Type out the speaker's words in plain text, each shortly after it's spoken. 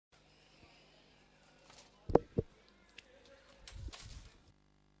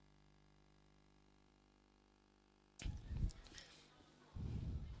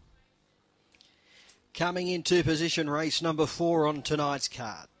coming into position, race number 4 on tonight's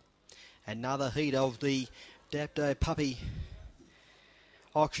card. Another heat of the Dapto Puppy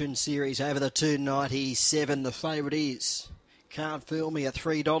Auction Series over the 297. The favourite is Can't Fool Me at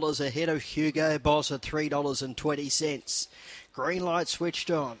 $3 ahead of Hugo Boss at $3.20. Green light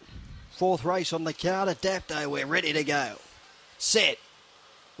switched on. 4th race on the card at Dapto. We're ready to go. Set.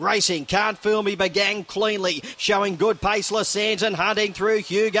 Racing, Can't Fool Me began cleanly, showing good pace. Lassans and hunting through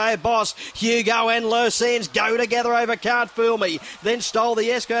Hugo Boss. Hugo and Lassans go together over Can't Fool Me. Then stole the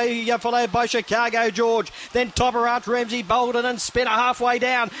Esco, followed by Chicago George. Then Topper Arch, Ramsey Bolden and Spinner halfway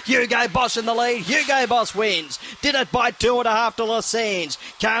down. Hugo Boss in the lead. Hugo Boss wins. Did it by 2.5 to Lassans.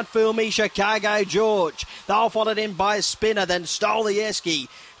 Can't Fool Me, Chicago George. They'll followed in by Spinner, then stole the Esky.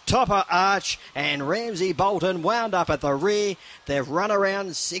 Topper Arch and Ramsey Bolton wound up at the rear. They've run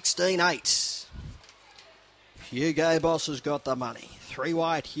around 16.8. Hugo Boss has got the money. 3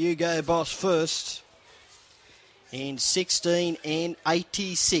 white, Hugo Boss first in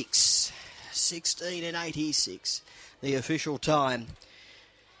 16.86. 16.86, the official time.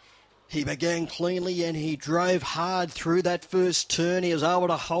 He began cleanly and he drove hard through that first turn. He was able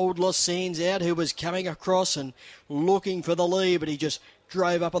to hold Lassans out, who was coming across and looking for the lead, but he just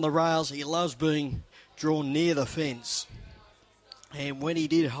drove up on the rails. He loves being drawn near the fence. And when he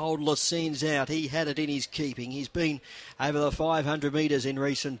did hold Lassans out, he had it in his keeping. He's been over the 500 metres in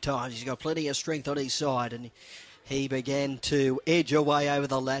recent times. He's got plenty of strength on his side, and he began to edge away over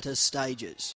the latter stages.